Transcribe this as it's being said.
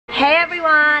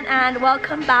everyone, and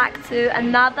welcome back to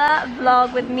another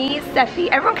vlog with me, Seppi.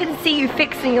 Everyone can see you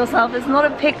fixing yourself. It's not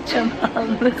a picture,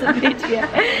 mum, it's a video.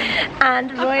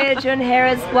 And Roya Jun here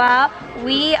as well.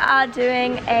 We are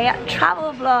doing a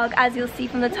travel vlog, as you'll see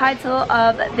from the title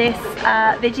of this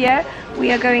video.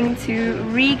 We are going to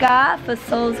Riga for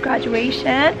SOOO's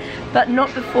graduation, but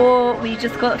not before we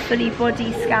just got fully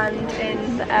body scanned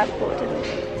in the airport, didn't we?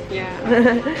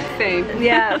 Yeah, same.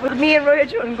 Yeah, but me and Roya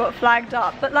Jordan got flagged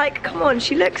up. But like, come on,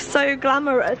 she looks so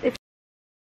glamorous.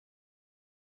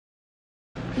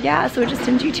 Yeah, so we're just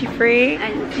in duty free.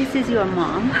 And this is your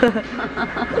mom.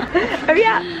 Oh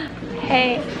yeah.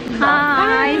 Hey.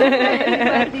 Hi.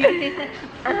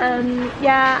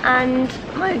 Yeah, and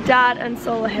my dad and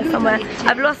SOOO are here somewhere.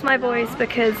 I've lost my voice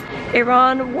because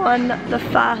Iran won the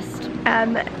first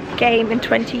game in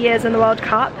 20 years in the World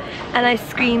Cup, and I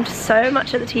screamed so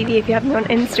much at the TV, if you have me on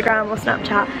Instagram or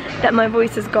Snapchat, that my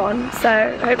voice is gone.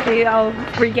 So hopefully I'll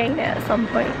regain it at some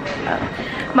point.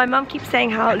 My mum keeps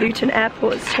saying how Luton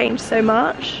Airport has changed so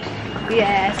much.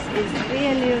 Yes, it's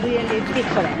really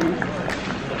different.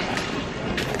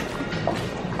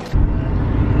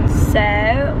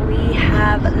 So we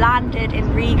have landed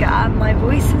in Riga. My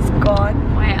voice is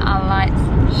gone. Wait, our lights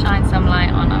shine some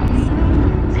light on us.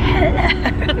 Hello.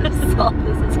 Stop,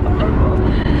 this is horrible.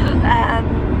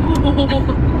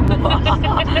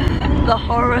 The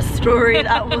horror story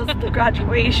that was the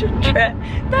graduation trip.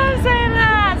 Don't say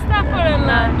that, stop for a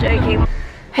No, I'm joking.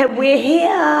 Hey, we're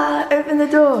here. Open the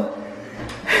door.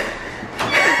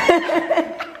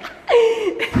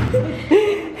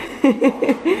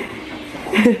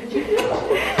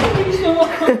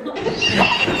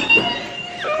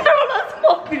 No, that's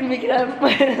mopping me.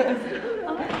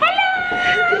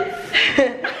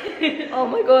 Oh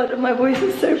my god, my voice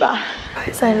is so bad.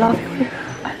 Guys, I love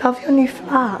your new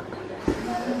flat.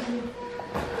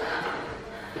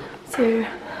 So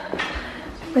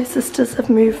my sisters have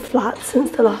moved flats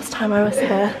since the last time I was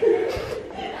here.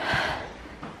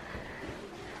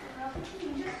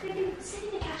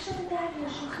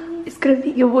 It's gonna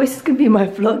be, your voice is gonna be my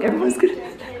vlog. Everyone's gonna be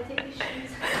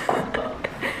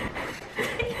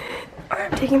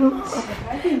I'm taking them off.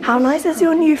 How nice is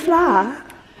your new flat?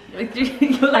 I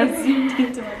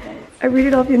really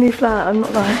love your new flat, I'm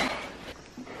not lying.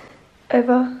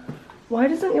 Eva, why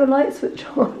doesn't your light switch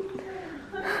on?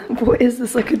 What is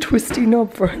this, like a twisty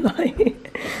knob for a light?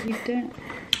 You don't.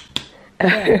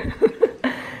 Oh.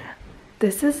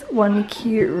 This is one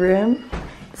cute room.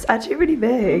 It's actually really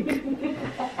big.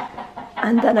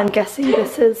 And then I'm guessing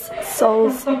this is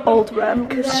SOOO's old room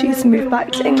because she's moved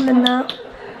back to England now.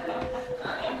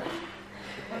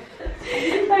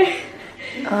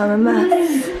 I'm a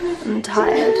mess. I'm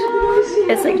tired.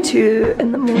 It's like 2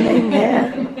 in the morning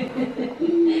here.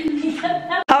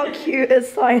 How cute is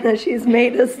Sina? She's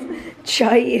made us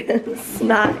chai and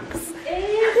snacks.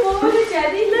 Look,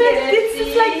 this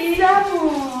is like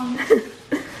salmon.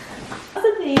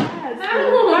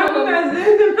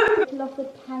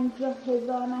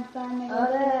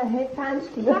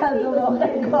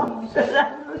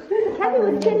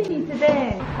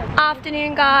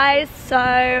 Afternoon, guys. So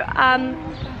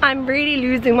I'm really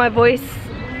losing my voice,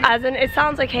 as in it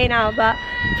sounds okay now, but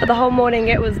for the whole morning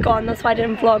it was gone. That's why I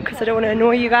didn't vlog, because I don't want to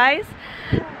annoy you guys.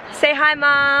 Say hi,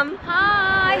 Mom.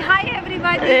 Hi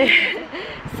everybody.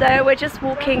 So we're just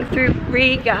walking through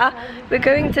Riga. We're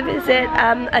going to visit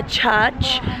a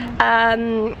church.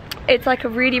 It's like a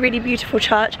really beautiful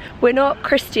church. We're not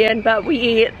Christian, but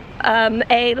we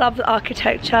love the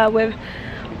architecture. We're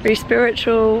very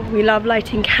spiritual. We love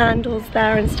lighting candles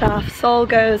there and stuff. SOOO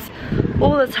goes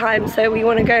all the time, so we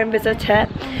want to go and visit it.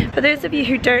 For those of you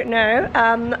who don't know,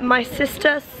 my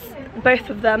sisters, both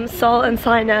of them, SOOO and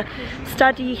Sina,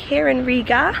 study here in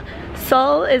Riga.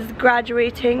 SOOO is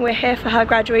graduating. We're here for her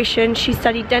graduation. She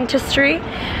studied dentistry,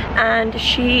 and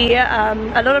she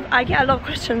I get a lot of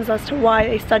questions as to why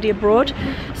they study abroad.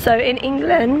 So in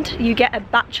England you get a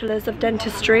bachelor's of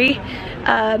dentistry,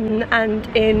 and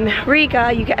in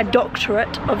Riga you get a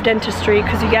doctorate of dentistry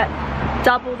because you get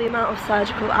double the amount of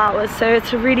surgical hours. So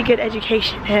it's a really good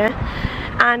education here.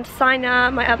 And Sina,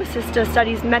 my other sister,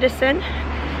 studies medicine.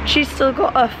 She's still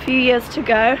got a few years to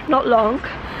go, not long.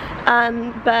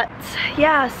 But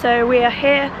yeah, so we are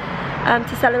here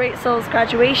to celebrate SOOO's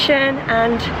graduation,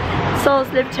 and SOOO's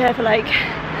lived here for like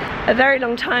a very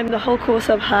long time, the whole course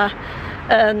of her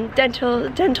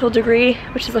dental degree,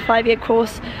 which is a 5-year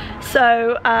course.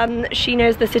 So she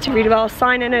knows the city really well.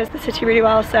 Sina knows the city really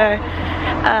well. So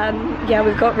yeah,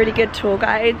 we've got really good tour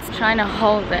guides. I'm trying to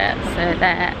hold it so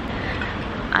that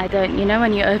I don't, you know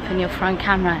when you open your front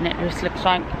camera and it just looks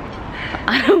like,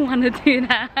 I don't want to do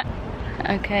that.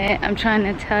 Okay, I'm trying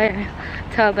to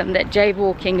tell them that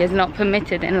jaywalking is not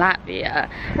permitted in Latvia,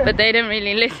 but they don't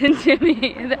really listen to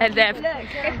me. They're deaf. Look,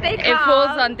 if they it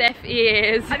falls on deaf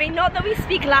ears. I mean, not that we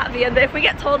speak Latvian, but if we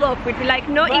get told off, we'd be like,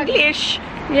 no English.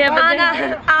 Yeah, but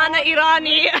Anna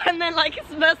Irani, and then like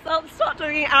start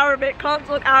talking Arabic, can't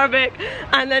talk Arabic,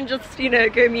 and then just, you know,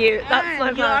 go mute. That's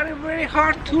my plan. You are a very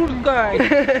hard tour guide.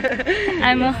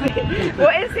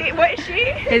 What is he? What is she?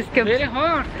 It's Very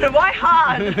hard. Why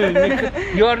hard?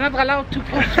 You are not allowed to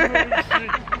push.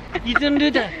 You don't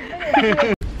do that.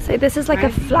 So this is like a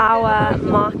flower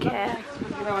market.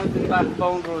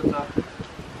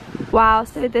 Wow,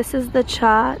 so this is the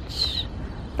church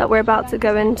that we're about to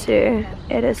go into.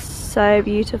 It is so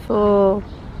beautiful.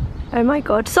 Oh my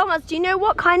god. Somas, do you know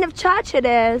what kind of church it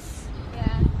is?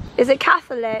 Yeah. Is it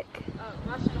Catholic?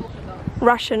 Russian Orthodox.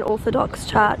 Russian Orthodox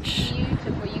church.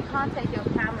 Beautiful. You can't take your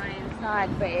camera inside,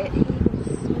 but it even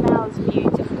smells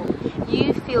beautiful.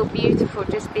 You feel beautiful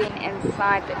just being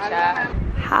inside the church.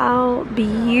 How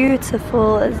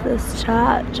beautiful is this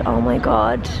church? Oh my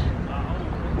god.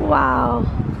 Wow.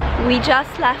 We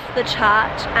just left the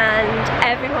church and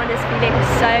everyone is feeling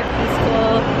so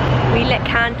peaceful. We lit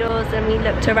candles and we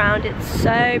looked around. It's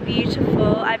so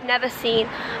beautiful. I've never seen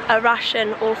a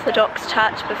Russian Orthodox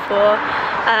church before.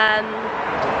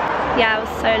 Yeah, it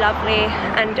was so lovely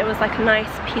and it was like a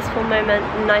nice peaceful moment,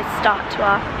 a nice start to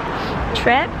our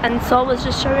trip. And Sol was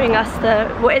just showing us the,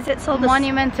 what is it, Sol? The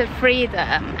Monument of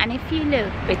Freedom. And if you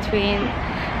look between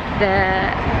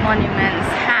the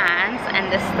monument's hands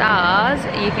and the stars,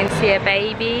 you can see a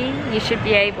baby. You should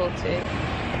be able to.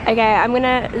 Okay, I'm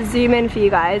gonna zoom in for you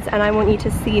guys and I want you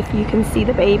to see if you can see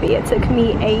the baby. It took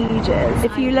me ages.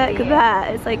 If you look there,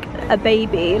 it's like a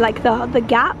baby. Like the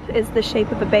gap is the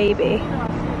shape of a baby.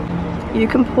 You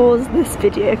can pause this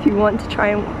video if you want to try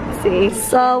and see.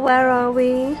 So where are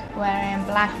we? We're in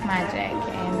Black Magic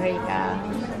in Riga.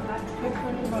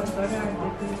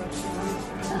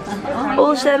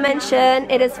 Also mention,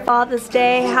 it is Father's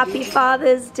Day. Happy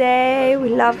Father's Day. We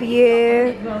love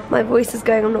you. My voice is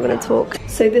going, I'm not going to talk.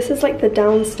 So this is like the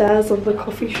downstairs of the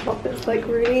coffee shop. It's like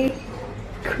really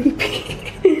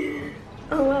creepy.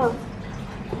 Oh wow.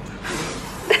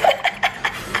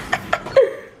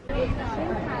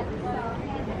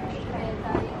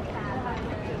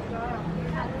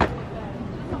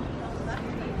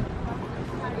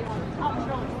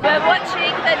 We're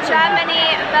watching the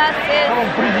Germany versus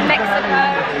Mexico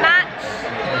match.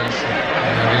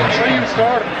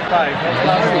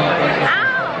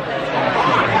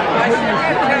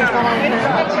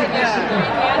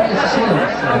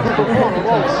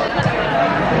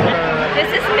 This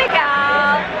is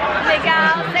Miguel.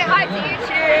 Miguel, say hi to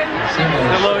YouTube.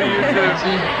 Hello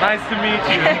YouTube. Nice to meet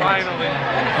you, finally.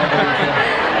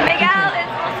 Miguel is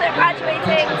also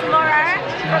graduating tomorrow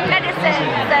from medicine,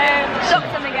 so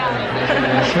Dr. Miguel.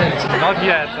 Not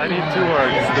yet, I need 2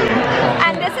 words too.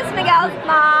 And this is Miguel's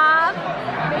mom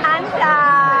and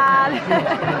dad.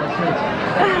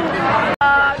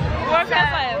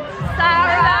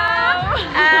 Sarah.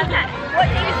 What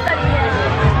do you study here?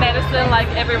 Medicine, like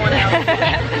everyone else.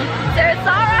 So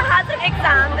Sarah has an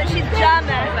exam, but she's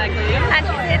German. Exactly. And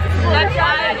she's here to support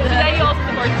Germany. Today you also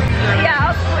support Germany. Yeah,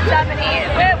 I'll support Germany.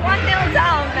 We're 1-0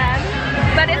 down then.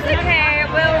 But it's okay,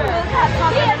 we'll catch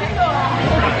up in the next one.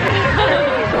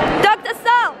 Dr.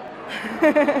 Sol!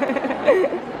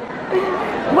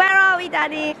 Where are we,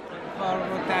 Daddy?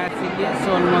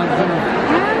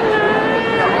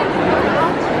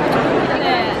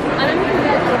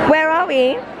 Where are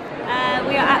we?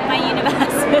 We are at my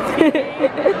university.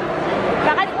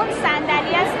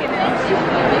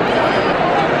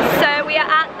 So we are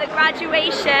at the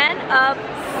graduation of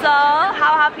SOOO.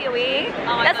 How happy are we?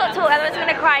 Let's not talk, otherwise we're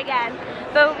going to cry again.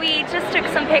 But we just took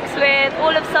some pics with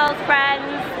all of SOOO's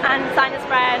friends and Sina's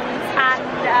friends, and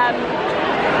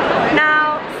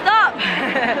now stop.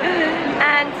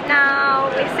 And now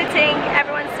we're sitting,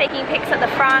 everyone's taking pics at the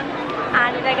front,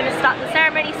 and they're going to start the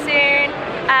ceremony soon.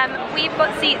 We've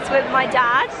got seats with my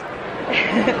dad.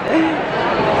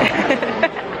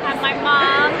 And my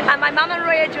mom. And my mum and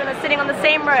Roya June are sitting on the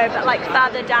same row, but like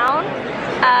further down.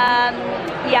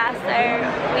 Yeah, so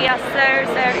we are so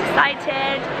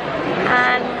excited,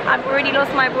 and I've already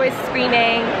lost my voice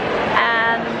screaming.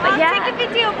 But yeah. I'll take a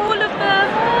video of all of them.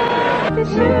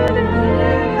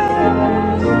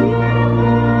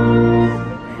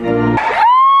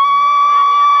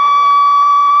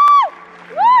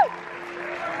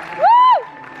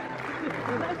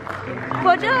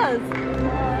 کجاست؟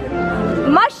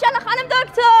 ماشاءالله خانم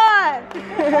دکتر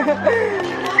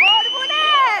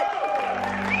قربونت.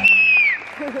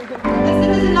 The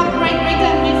citizen of Great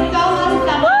Britain, Miss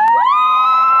Sola.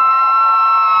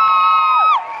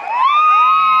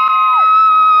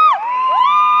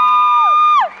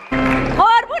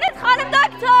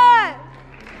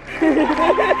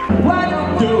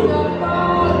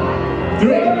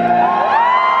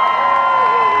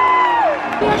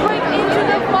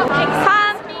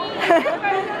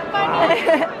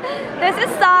 This is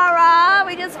Sarah.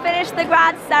 We just finished the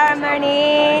grad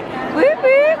ceremony. Woo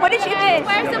woo. What did you do?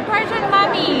 Where's the Persian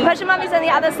mummy? Persian mummy's on the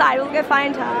other side. We'll go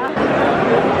find her.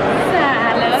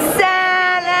 Salam.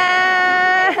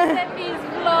 Salam. Steffi's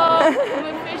vlog. I'm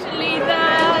officially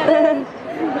done.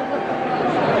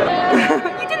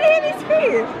 You didn't hear me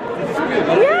scream?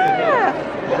 Yeah.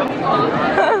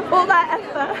 All that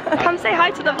effort. Come say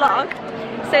hi to the vlog.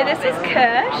 So this is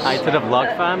Kush. Hi to the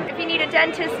vlog fam. If you need a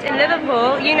dentist in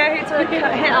Liverpool, you know who to hit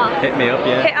up. Hit me up,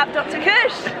 yeah. Hit up Dr.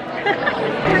 Kush.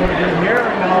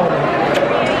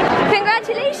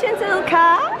 Congratulations, Ilka.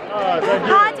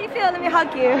 How do you feel? Let me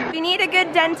hug you. If you need a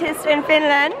good dentist in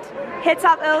Finland, hit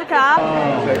up Ilka.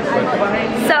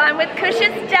 So I'm with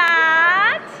Kush's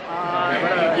dad.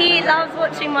 He loves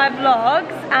watching my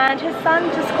vlogs, and his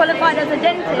son just qualified as a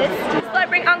dentist. So I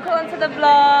bring Uncle onto the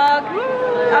vlog.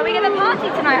 Are we gonna party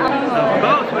tonight, Uncle? Of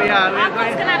course we are.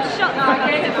 Uncle's gonna have shots like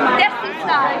Desi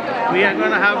style. We are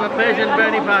going to have a Persian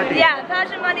bunny party. Yeah,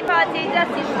 Persian bunny party,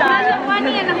 Desi style.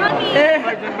 Bunny and honey.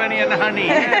 Persian bunny and honey.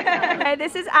 Okay,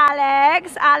 this is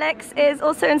Alex. Alex is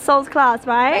also in Soul's class,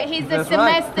 right? He's the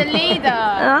semester leader.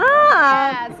 Ah.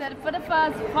 Yeah, so for the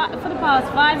past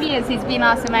 5 years he's been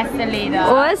our semester leader.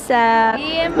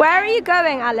 Awesome. Where are you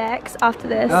going, Alex, after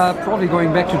this? Probably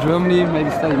going back to Germany, maybe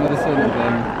study medicine and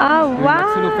then Oh,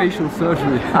 wow. maxillofacial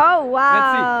surgery. Oh,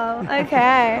 wow.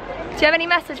 Okay. Do you have any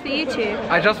message for YouTube?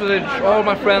 I just wish all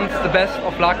my friends the best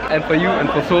of luck, and for you and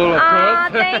for Soul, of Ah,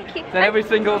 course. thank you. That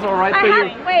everything goes alright for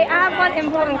you. Wait, I have one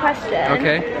important question.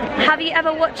 Okay. Have you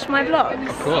ever watched my vlogs?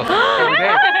 Of course. Every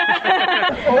day.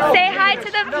 Say hi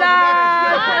to the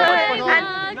vlog. And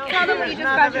tell them what you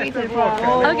just graduated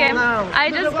from. Okay, I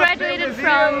just graduated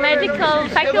from medical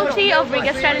faculty of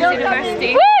Riga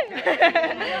University. Woo!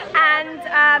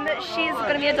 And she's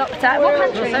going to be a doctor. What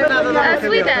country?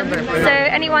 Sweden. So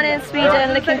anyone in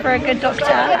Sweden looking for a good doctor,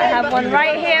 I have one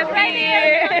right here for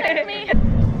you.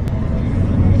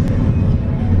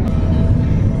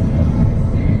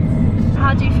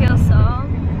 How do you feel, Soul?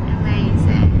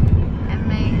 Amazing.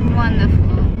 Wonderful.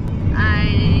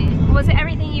 Was it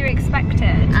everything you expected?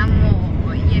 And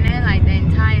more, you know, like the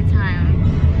entire time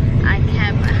I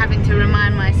kept having to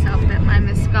remind myself that my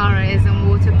mascara isn't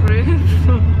waterproof.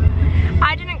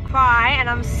 I didn't cry, and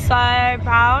I'm so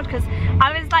proud because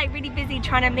I was like really busy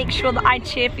trying to make sure that I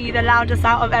cheer for you the loudest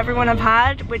out of everyone I've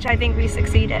had, which I think we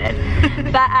succeeded.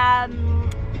 But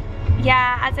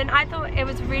yeah, as in I thought it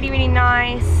was really, really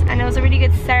nice, and it was a really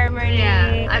good ceremony.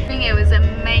 Yeah, I think it was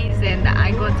amazing that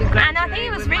I got to graduate. And I think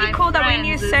it was really cool that we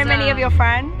knew so many of your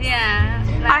friends. Yeah.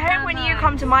 I hope when you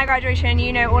come to my graduation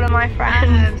you know all of my friends.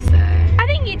 I hope so. I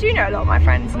think you do know a lot of my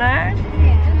friends, no?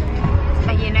 Yeah.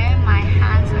 But you know, my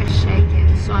hands were shaking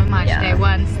so much, they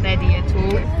weren't steady at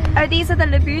all. Oh, these are the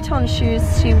Louboutin shoes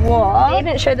she wore. You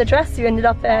didn't show the dress you ended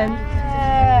up in.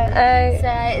 So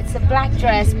it's a black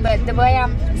dress, but the way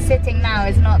I'm sitting now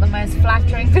is not the most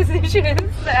flattering position,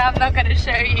 so I'm not going to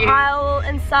show you. I'll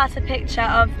insert a picture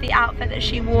of the outfit that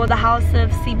she wore, the House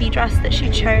of CB dress that she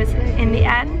chose in the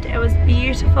end. It was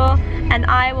beautiful, and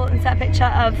I will insert a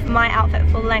picture of my outfit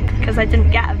full length because I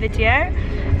didn't get a video.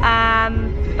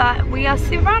 But we are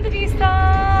super proud of you, so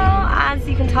as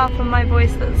you can tell from my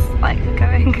voice that's like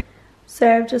going. So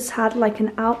I've just had like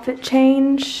an outfit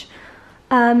change.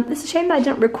 It's a shame that I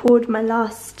didn't record my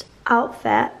last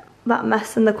outfit. That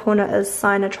mess in the corner is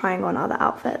sign of trying on other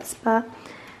outfits. But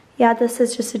yeah, this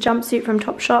is just a jumpsuit from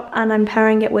Topshop, and I'm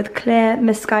pairing it with clear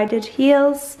misguided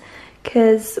heels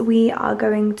because we are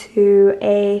going to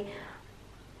a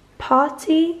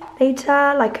party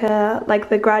later, like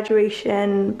the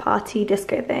graduation party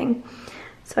disco thing.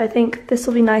 So I think this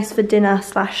will be nice for dinner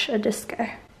slash a disco.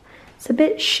 It's a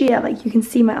bit sheer, like you can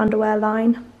see my underwear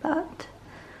line, but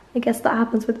I guess that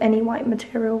happens with any white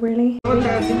material, really. We're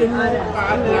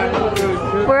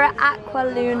at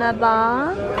Aqua Luna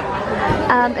Bar.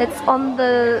 It's on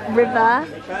the river,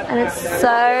 and it's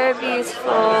so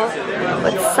beautiful.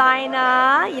 With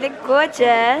Saina, you look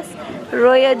gorgeous.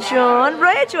 Roya Jun,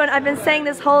 I've been saying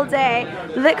this whole day,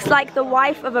 looks like the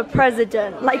wife of a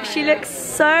president. Like, she looks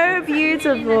so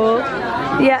beautiful.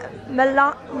 Yeah,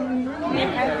 not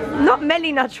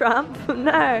Melania Trump,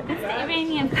 no. It's the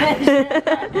Iranian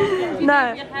version.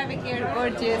 No. You're having your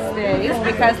gorgeous days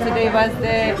because today was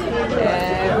the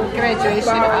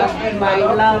graduation of my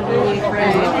lovely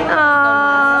friend.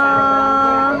 Aww.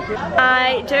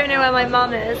 I don't know where my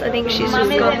mum is. I think she's Mum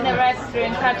just is gone. in the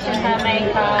restroom touching her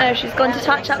makeup. Oh, she's gone to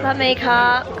touch up her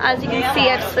makeup. As you can see,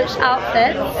 I've switched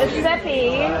outfits.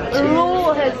 Steffi,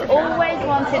 Rule has always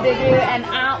wanted to do an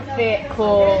outfit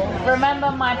call.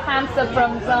 Remember, my pants are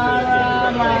from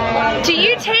Zara, my Do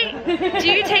you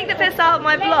take the piss out of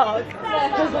my vlog?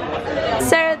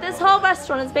 So this whole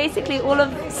restaurant is basically all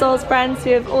of SOOO's friends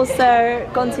who have also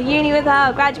gone to uni with her,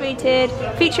 or graduated,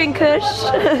 featuring Kush.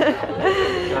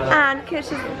 And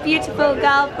Kush's beautiful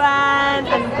girlfriend,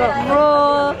 and we've got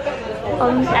Raw,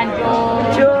 and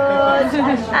George,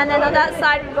 and then on that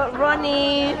side we've got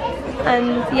Ronnie,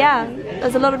 and yeah,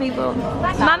 there's a lot of people.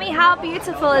 Mummy, how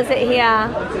beautiful is it here?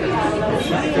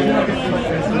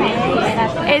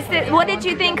 What did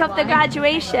you think of the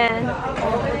graduation?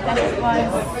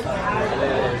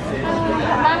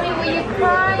 Mommy, were you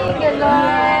crying a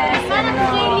lot?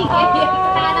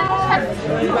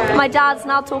 My dad's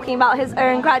now talking about his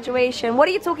own graduation. What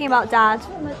are you talking about, Dad?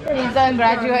 His own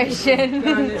graduation.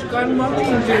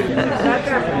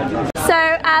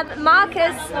 So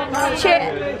Marcus,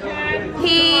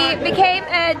 he became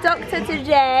a doctor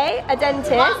today, a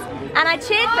dentist, and I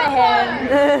cheered for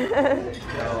him.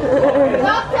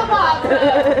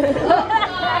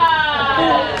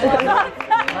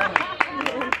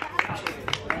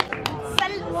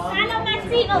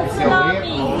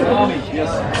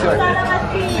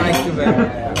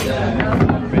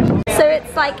 So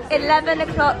it's like 11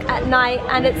 o'clock at night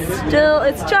and it's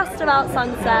just about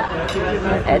sunset.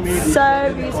 It's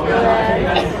so beautiful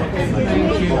there.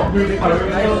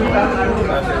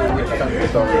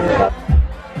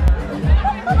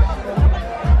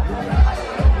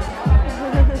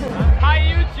 Hi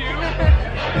YouTube,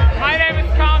 my name is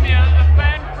Kamia, a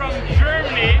fan from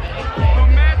Germany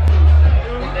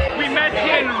we met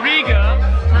here in Riga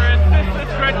for her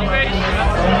sister's graduation,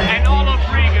 and all of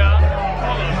Riga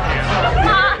follows here.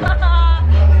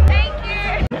 Thank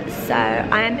you! So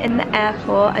I am in the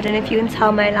airport. I don't know if you can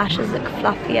tell my lashes look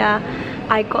fluffier.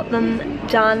 I got them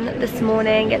done this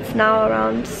morning. It's now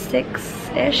around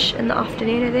 6-ish in the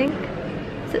afternoon, I think.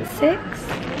 Is it 6?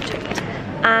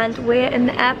 And we're in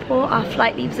the airport. Our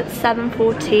flight leaves at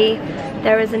 7:40.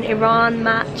 There is an Iran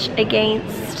match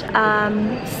against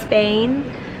Spain,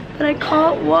 but I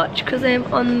can't watch because I'm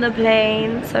on the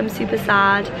plane, so I'm super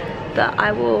sad. But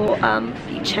I will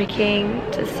be checking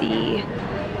to see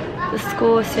the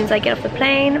score as soon as I get off the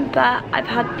plane. But I've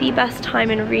had the best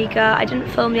time in Riga. I didn't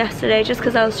film yesterday just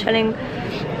because I was chilling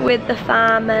with the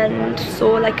fam and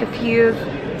saw like a few of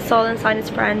Sol and Sina's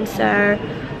friends, so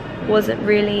wasn't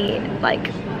really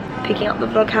like picking up the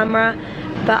vlog camera.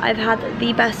 But I've had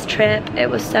the best trip. It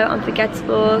was so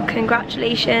unforgettable.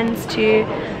 Congratulations to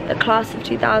the class of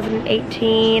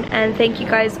 2018, and thank you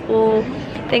guys all.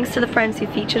 Thanks to the friends who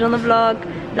featured on the vlog.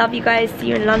 Love you guys, see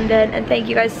you in London, and thank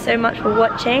you guys so much for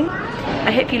watching.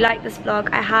 I hope you like this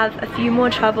vlog. I have a few more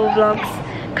travel vlogs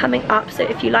coming up, so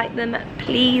if you like them,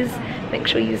 please make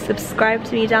sure you subscribe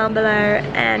to me down below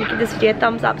and give this video a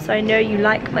thumbs up so I know you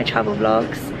like my travel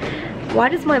vlogs. Why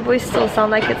does my voice still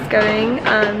sound like it's going?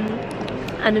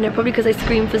 I don't know, probably because I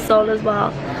scream for Sol as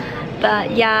well.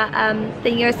 But yeah,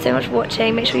 thank you guys so much for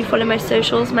watching. Make sure you follow my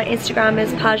socials. My Instagram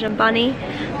is persianbunny,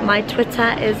 my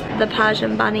Twitter is the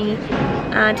persianbunny,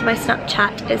 and my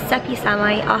Snapchat is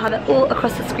sepisamai. I'll have it all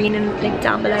across the screen and linked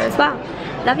down below as well.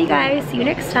 Love you guys, see you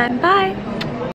next time, bye!